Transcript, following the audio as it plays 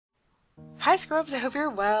Hi Scrubs, I hope you're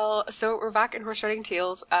well. So we're back in Horse Riding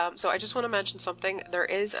Tales. So I just want to mention something. There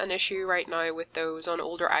is an issue right now with those on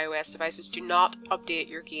older iOS devices. Do not update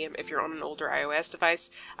your game if you're on an older iOS device.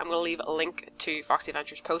 I'm going to leave a link to Foxy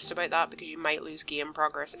Adventures' post about that because you might lose game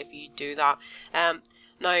progress if you do that.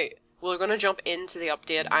 Now, we're going to jump into the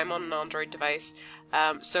update. I'm on an Android device.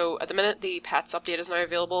 So at the minute the pets update is now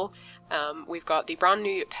available. We've got the brand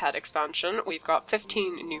new pet expansion. We've got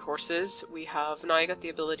 15 new horses. We have now got the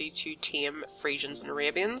ability to tame Frisians and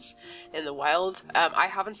Arabians in the wild. I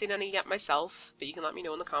haven't seen any yet myself, but you can let me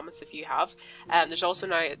know in the comments if you have. There's also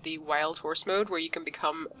now the wild horse mode where you can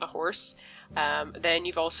become a horse. Then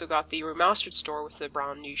you've also got the remastered store with the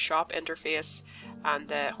brand new shop interface and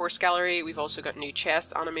the horse gallery. We've also got new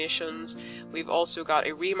chest animations. We've also got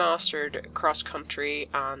a remastered cross-country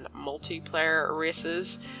and multiplayer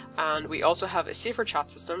races. And we also have a safer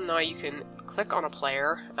chat system. Now you can click on a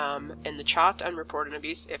player in the chat and report an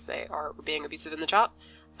abuse if they are being abusive in the chat.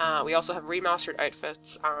 We also have remastered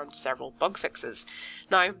outfits and several bug fixes.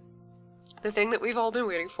 Now, the thing that we've all been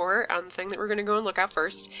waiting for, and the thing that we're going to go and look at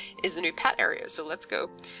first, is the new pet area. So let's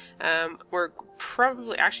go. We're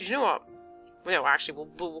probably... Actually, do you know what? No, actually,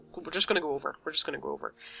 we're just going to go over. We're just going to go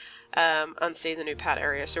over and see the new pet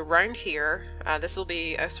area. So around here, this will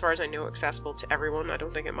be, as far as I know, accessible to everyone. I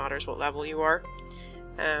don't think it matters what level you are.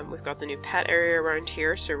 We've got the new pet area around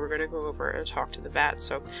here, so we're going to go over and talk to the vet.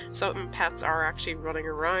 So some pets are actually running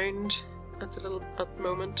around at the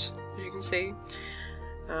moment, as you can see.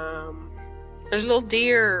 There's a little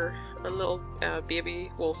deer, a little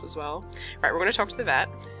baby wolf as well. Right, we're going to talk to the vet.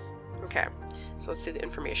 Okay, so let's see the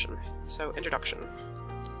information. So, introduction.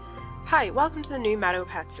 Hi, welcome to the new Meadow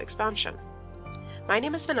Pets expansion. My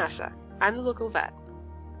name is Vanessa. I'm the local vet.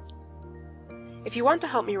 If you want to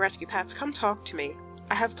help me rescue pets, come talk to me.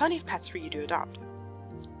 I have plenty of pets for you to adopt.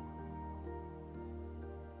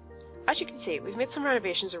 As you can see, we've made some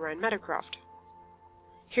renovations around Meadowcroft.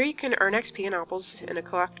 Here you can earn XP and apples in a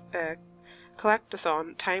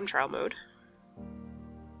collectathon time trial mode.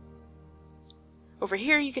 Over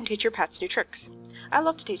here you can teach your pets new tricks. I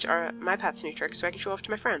love to teach my pets new tricks so I can show off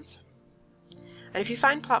to my friends. And if you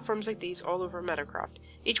find platforms like these all over Meadowcroft,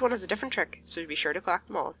 each one has a different trick, so be sure to collect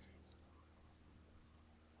them all.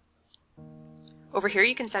 Over here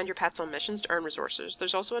you can send your pets on missions to earn resources.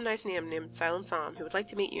 There's also a nice name named Silent Sam who would like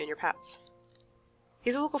to meet you and your pets.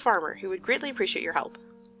 He's a local farmer who would greatly appreciate your help.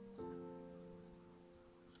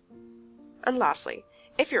 And lastly,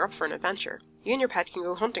 if you're up for an adventure, you and your pet can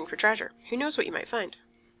go hunting for treasure. Who knows what you might find?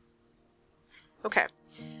 Okay,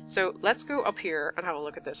 so let's go up here and have a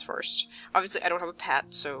look at this first. Obviously I don't have a pet,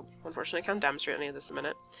 so unfortunately I can't demonstrate any of this in a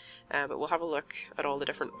minute. But we'll have a look at all the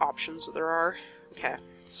different options that there are. Okay,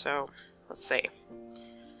 so let's see.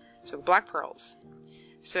 So black pearls.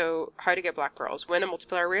 So how to get black pearls. Win a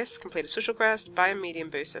multiplayer race, complete a social quest, buy a medium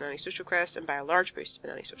boost in any social quest, and buy a large boost in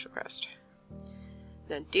any social quest.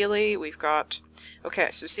 Then daily, we've got... Okay,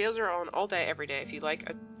 so sales are on all day, every day. If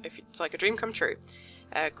it's like a dream come true.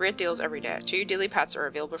 Great deals every day. 2 daily pets are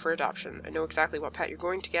available for adoption. I know exactly what pet you're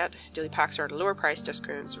going to get. Daily packs are at a lower price,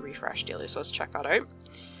 discounts refresh daily, so let's check that out.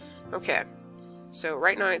 Okay, so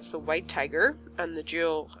right now it's the white tiger and the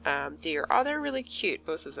dual deer. Oh, they're really cute,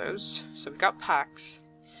 both of those. So we've got packs.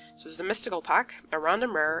 So there's a mystical pack. A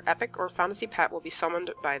random rare, epic, or fantasy pet will be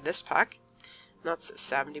summoned by this pack. That's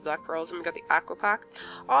 70 black pearls. And we got the aqua pack.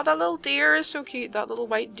 Oh, that little deer is so cute. That little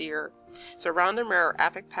white deer. So a random rare or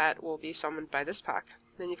epic pet will be summoned by this pack.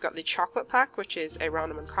 Then you've got the chocolate pack, which is a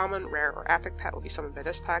random uncommon, rare, or epic pet will be summoned by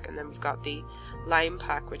this pack. And then we've got the lime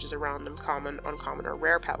pack, which is a random, common, uncommon, or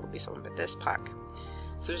rare pet will be summoned by this pack.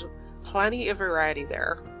 So there's plenty of variety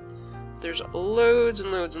there. There's loads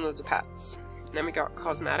and loads and loads of pets. And then we got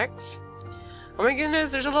cosmetics. Oh my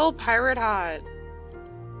goodness, there's a little pirate hat.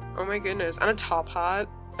 Oh my goodness, and a top hat,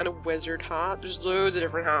 and a wizard hat. There's loads of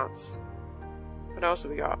different hats. What else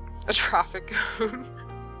have we got? A traffic cone.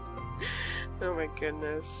 Oh my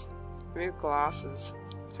goodness. We have glasses.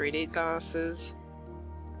 3D glasses.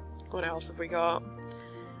 What else have we got?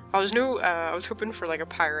 I was hoping for like a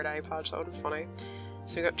pirate eye patch, that would be funny.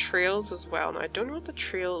 So we got trails as well. Now I don't know what the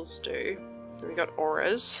trails do. Then we got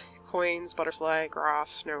auras, coins, butterfly,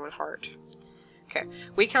 grass, snow, and heart. Okay,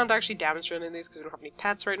 we can't actually demonstrate any of these because we don't have any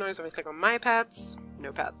pets right now, so if I click on my pets,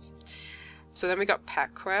 no pets. So then we got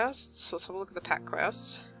pet quests, so let's have a look at the pet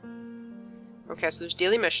quests. Okay, so there's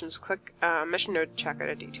daily missions. Click mission node to check out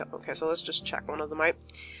a detail. Okay, so let's just check one of them out.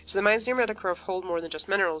 So the mines near Meadowcroft hold more than just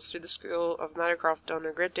minerals. Through the School of Meadowcroft done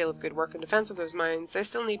a great deal of good work in defense of those mines. They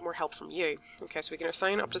still need more help from you. Okay, so we can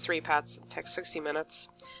assign up to 3 pets. It takes 60 minutes.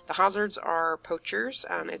 The hazards are poachers,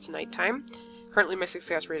 and it's nighttime. Currently my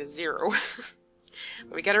success rate is 0.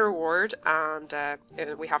 But we get a reward, and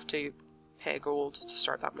we have to pay gold to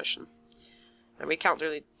start that mission. And we can't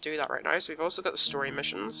really do that right now, so we've also got the story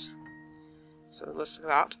missions. So let's look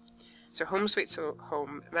at that. So Home Sweet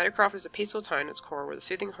Home. Meadowcroft is a peaceful town at its core where the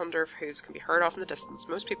soothing thunder of hooves can be heard off in the distance.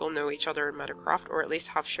 Most people know each other in Meadowcroft, or at least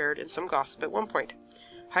have shared in some gossip at one point.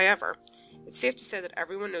 However, it's safe to say that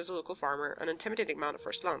everyone knows a local farmer, an intimidating man at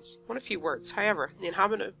first glance. One of few words. However, the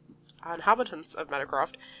inhabitants of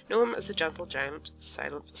Meadowcroft know him as the gentle giant,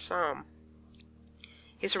 Silent Sam.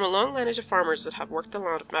 He's from a long lineage of farmers that have worked the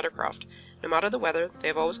land of Meadowcroft. No matter the weather, they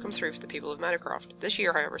have always come through for the people of Meadowcroft. This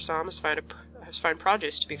year, however, Sam has found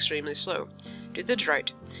produce to be extremely slow, due to the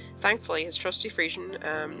drought. Thankfully, his trusty Frisian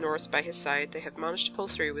North by his side, they have managed to pull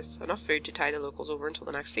through with enough food to tide the locals over until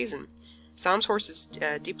the next season. Sam's horse is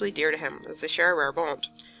deeply dear to him, as they share a rare bond.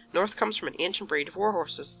 North comes from an ancient breed of war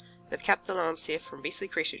horses that have kept the land safe from beastly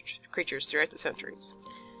creatures throughout the centuries.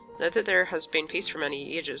 Now that there has been peace for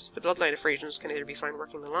many ages, the bloodline of Frisians can either be found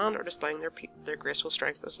working the land or displaying their graceful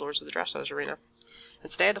strength as lords of the dressage arena.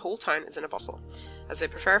 And today the whole town is in a bustle, as they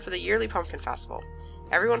prepare for the yearly pumpkin festival.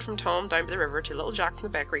 Everyone from Tom down by the river to little Jack from the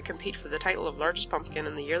bakery compete for the title of largest pumpkin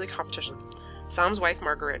in the yearly competition. Sam's wife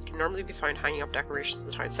Margaret can normally be found hanging up decorations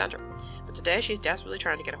in the town centre, but today she's desperately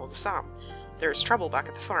trying to get a hold of Sam. There is trouble back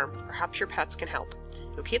at the farm. Perhaps your pets can help.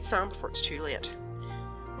 Locate Sam before it's too late.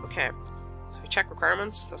 Okay. So we check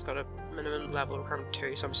requirements. That's got a minimum level of requirement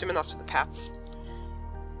 2, so I'm assuming that's for the pets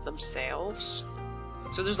themselves.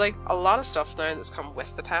 So there's like a lot of stuff now that's come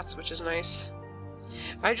with the pets, which is nice.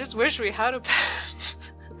 I just wish we had a pet.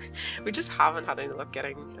 We just haven't had any luck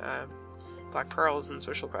getting Black Pearls and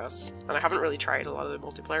social quests, and I haven't really tried a lot of the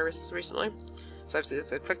multiplayer races recently. So obviously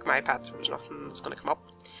if I click my pets, there's nothing that's going to come up.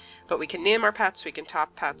 But we can name our pets, we can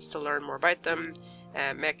tap pets to learn more about them.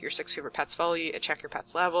 Make your 6 favourite pets follow you, check your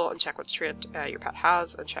pet's level, and check what trait your pet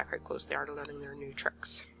has, and check how close they are to learning their new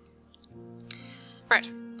tricks. Right,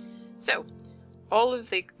 so all of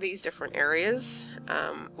these different areas,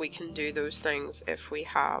 we can do those things if we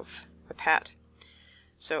have a pet.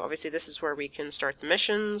 So obviously this is where we can start the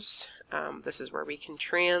missions, this is where we can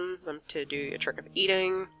train them to do a trick of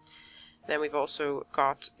eating. Then we've also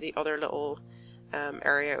got the other little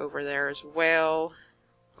area over there as well.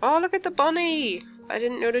 Oh, look at the bunny! I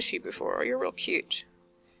didn't notice you before. Oh, you're real cute.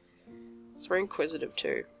 It's very inquisitive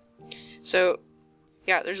too. So,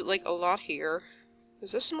 yeah, there's like a lot here.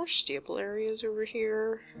 Is this some more stable areas over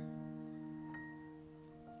here?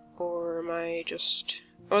 Or am I just...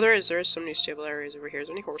 Oh, there is some new stable areas over here. Is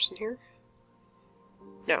there any horse in here?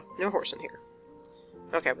 No, no horse in here.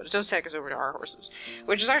 Okay, but it does take us over to our horses,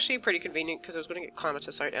 which is actually pretty convenient because I was going to get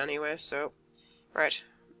Clematis out anyway, so... Right.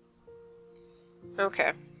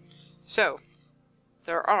 Okay. So,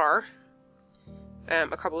 there are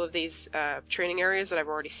a couple of these training areas that I've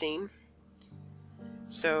already seen.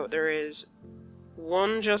 So, there is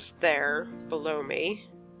one just there, below me.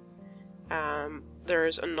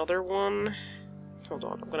 There's another one... Hold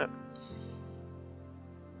on, I'm gonna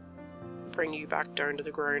bring you back down to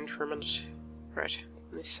the ground for a minute. Right,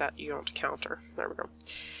 let me set you onto counter. There we go.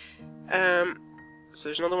 So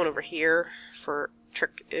there's another one over here for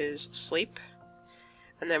trick is sleep.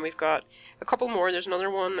 And then we've got a couple more. There's another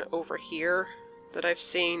one over here that I've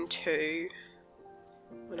seen too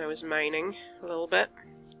when I was mining a little bit.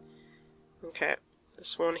 Okay,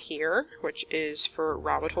 this one here, which is for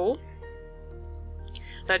rabbit hole.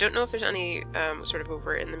 Now I don't know if there's any sort of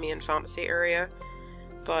over in the main fantasy area,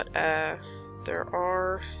 but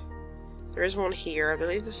there is one here. I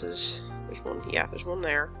believe there's one, yeah, there's one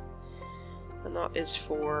there. And that is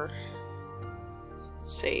for,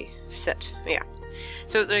 let's see, sit, yeah.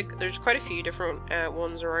 So there's quite a few different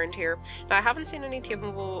ones around here. Now I haven't seen any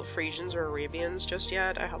tameable Frisians or Arabians just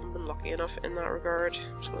yet. I haven't been lucky enough in that regard.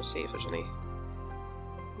 I'm just going to see if there's any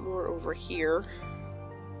more over here.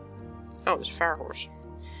 Oh, there's a fire horse.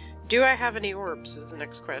 Do I have any orbs is the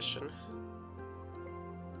next question.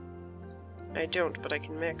 I don't, but I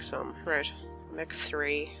can make some. Right, make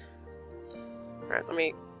 3. Right, let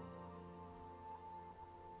me...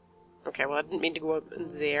 Okay, well I didn't mean to go up in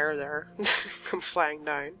there. Come flying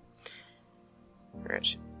down.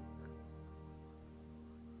 Right.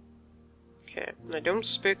 Okay, now don't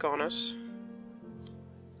spook on us.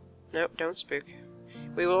 Nope, don't spook.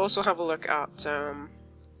 We will also have a look at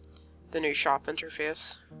the new shop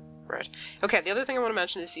interface. Right. Okay, the other thing I want to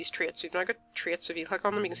mention is these traits. We've now got traits, so if you click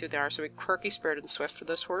on them you can see what they are. So we have Quirky, Spirited, and Swift for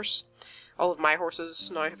this horse. All of my horses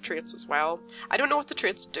now have traits as well. I don't know what the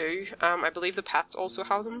traits do. I believe the pets also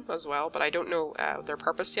have them as well, but I don't know their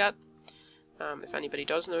purpose yet. If anybody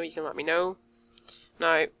does know, you can let me know.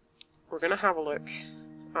 Now, we're going to have a look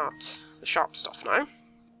at the shop stuff now.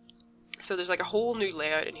 So there's like a whole new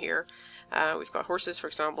layout in here. We've got horses, for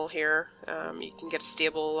example, here. You can get a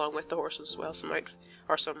stable along with the horses as well, some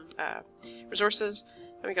resources.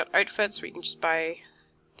 And we got outfits where you can just buy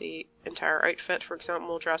the entire outfit, for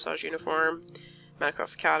example, dressage uniform,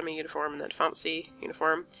 Meadowcroft Academy uniform, and then fantasy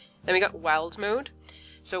uniform. Then we got wild mode.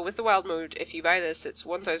 So with the wild mode, if you buy this, it's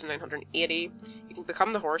 1,980. You can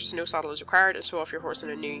become the horse, no saddle is required, and show off your horse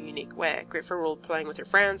in a new, unique way. Great for role-playing with your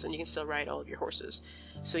friends, and you can still ride all of your horses.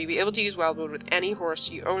 So you'll be able to use wild mode with any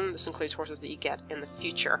horse you own. This includes horses that you get in the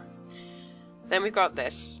future. Then we've got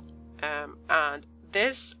this, and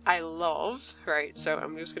this I love, right? So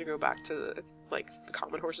I'm just going to go back to the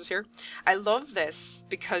common horses here. I love this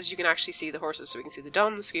because you can actually see the horses. So we can see the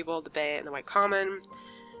dun, the skewbald, the bay, and the white common.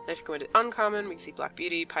 And if you go into uncommon, we can see black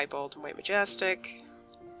beauty, piebald, and white majestic.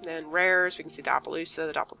 Then rares, we can see the Appaloosa,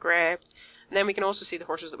 the dapple grey. And then we can also see the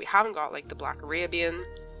horses that we haven't got, like the black Arabian,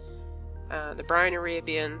 the brown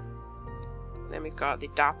Arabian. And then we've got the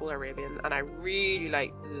dapple Arabian, and I really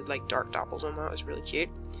like the dark dapples on that. It's really cute.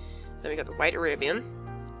 Then we got the white Arabian.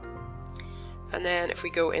 And then if we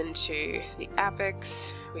go into the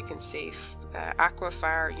epics, we can see aqua,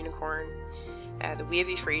 fire, unicorn, the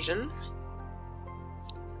wavy Frisian,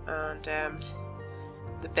 and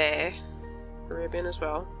the bay Arabian as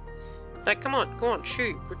well. Like, come on, go on,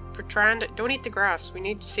 shoot. We're trying to... Don't eat the grass. We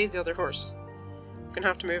need to see the other horse. We're gonna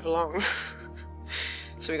have to move along.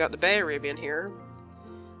 So we got the bay Arabian here,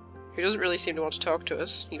 who doesn't really seem to want to talk to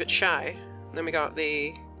us. He's a bit shy. And then we got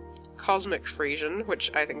the cosmic Frisian,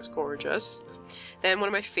 which I think is gorgeous. Then one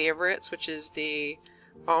of my favourites, which is the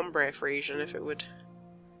ombre Frisian, if it would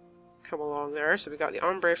come along there. So we got the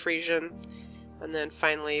ombre Frisian. And then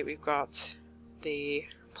finally we've got the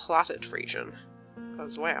plaited Frisian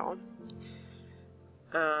as well.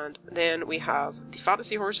 And then we have the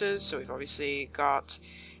fantasy horses. So we've obviously got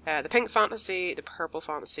the pink fantasy, the purple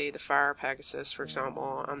fantasy, the fire Pegasus, for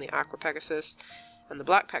example, and the aqua Pegasus, and the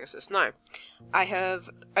black Pegasus. Now, I have,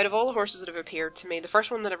 out of all the horses that have appeared to me, the first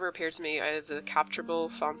one that ever appeared to me out of the capturable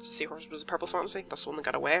fantasy horse was the purple fantasy. That's the one that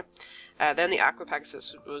got away. Then the aqua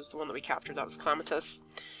Pegasus was the one that we captured. That was Clematis.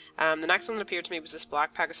 The next one that appeared to me was this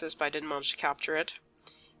black Pegasus, but I didn't manage to capture it.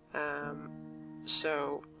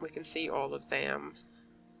 So we can see all of them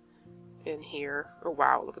in here. Oh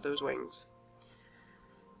wow, look at those wings.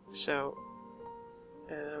 So,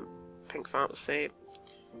 pink fantasy.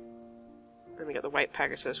 Then we got the white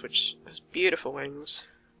Pegasus, which has beautiful wings.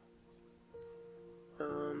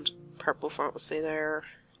 And purple fantasy there.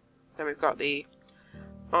 Then we've got the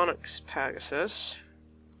onyx Pegasus.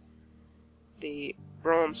 The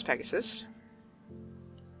bronze Pegasus.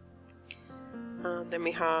 And then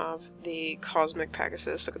we have the cosmic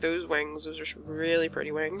Pegasus. Look at those wings, those are really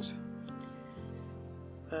pretty wings.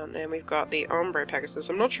 And then we've got the ombre Pegasus.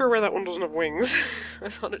 I'm not sure where that one doesn't have wings. I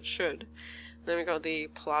thought it should. Then we got the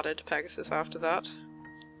plaited Pegasus after that.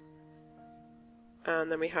 And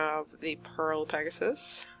then we have the pearl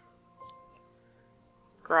Pegasus.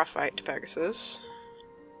 Graphite Pegasus.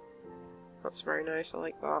 That's very nice, I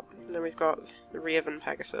like that. And then we've got the raven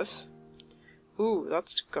Pegasus. Ooh,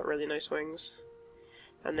 that's got really nice wings.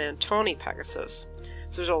 And then tawny Pegasus.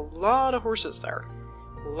 So there's a lot of horses there.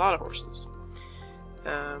 A lot of horses.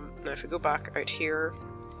 Now if we go back out here,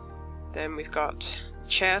 then we've got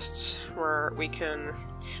chests where we can...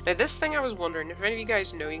 Now this thing I was wondering, if any of you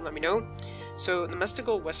guys know, you can let me know. So the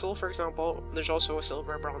mystical whistle, for example, there's also a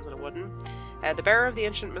silver, a bronze, and a wooden. The bearer of the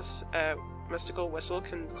ancient mystical whistle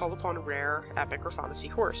can call upon a rare, epic, or fantasy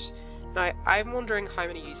horse. Now I'm wondering how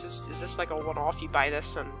many uses. Is this like a one-off, you buy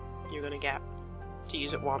this and you're going to get to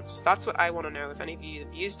use it once? That's what I want to know. If any of you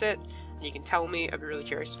have used it, and you can tell me, I'd be really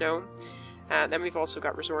curious to know. Then we've also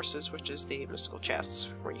got resources, which is the mystical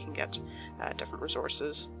chests, where you can get different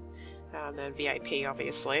resources. And then VIP,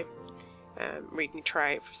 obviously, where you can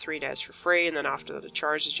try it for 3 days for free, and then after that it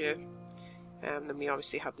charges you. Then we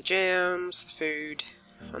obviously have the gems, the food,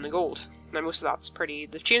 and the gold. Now most of that's pretty...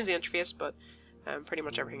 They've changed the interface, but pretty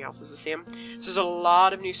much everything else is the same. So there's a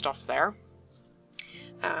lot of new stuff there.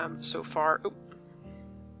 So far... Oh.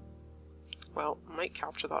 Well, I might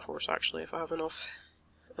capture that horse, actually, if I have enough.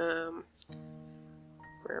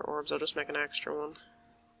 Rare orbs, I'll just make an extra one.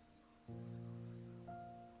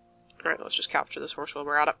 Alright, let's just capture this horse while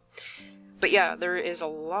we're at it. But yeah, there is a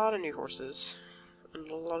lot of new horses, and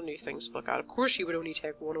a lot of new things to look at. Of course you would only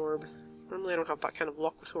take one orb. Normally I don't have that kind of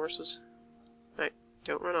luck with horses. Right,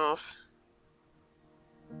 don't run off.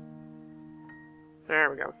 There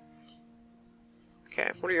we go.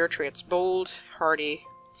 Okay, what are your traits? Bold, hardy,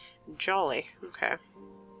 and jolly. Okay.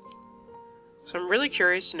 So I'm really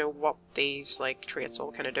curious to know what these traits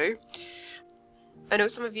all kind of do. I know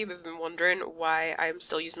some of you have been wondering why I'm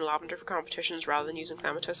still using Lavender for competitions rather than using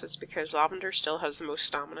Clematis. It's because Lavender still has the most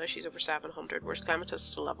stamina. She's over 700, whereas Clematis is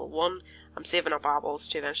still level 1. I'm saving up apples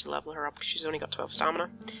to eventually level her up because she's only got 12 stamina.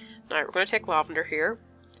 Now we're going to take Lavender here,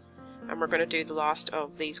 and we're going to do the last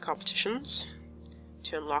of these competitions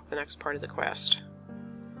to unlock the next part of the quest.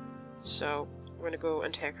 So we're going to go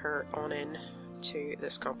and take her on in to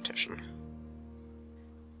this competition.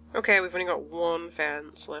 Okay, we've only got one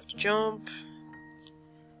fence left to jump.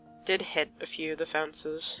 Did hit a few of the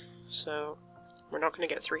fences, so we're not going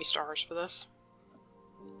to get 3 stars for this.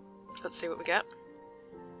 Let's see what we get.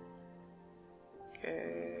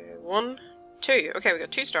 Okay, 1, 2. Okay, we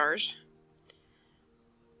got 2 stars.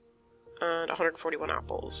 And 141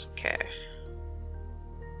 apples. Okay.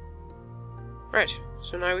 Right,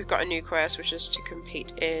 so now we've got a new quest, which is to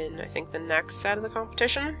compete in, I think, the next set of the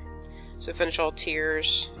competition. So finish all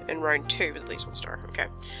tiers in round 2 with at least 1 star. Okay,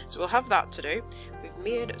 so we'll have that to do. We've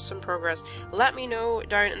made some progress. Let me know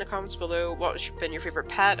down in the comments below what's been your favourite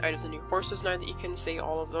pet out of the new horses now that you can see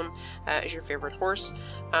all of them as your favourite horse.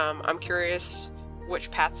 I'm curious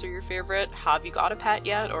which pets are your favourite. Have you got a pet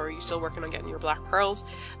yet, or are you still working on getting your black pearls?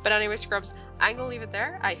 But anyway, scrubs, I'm going to leave it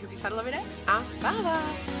there. I hope you've had a lovely day, and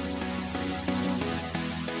bye-bye!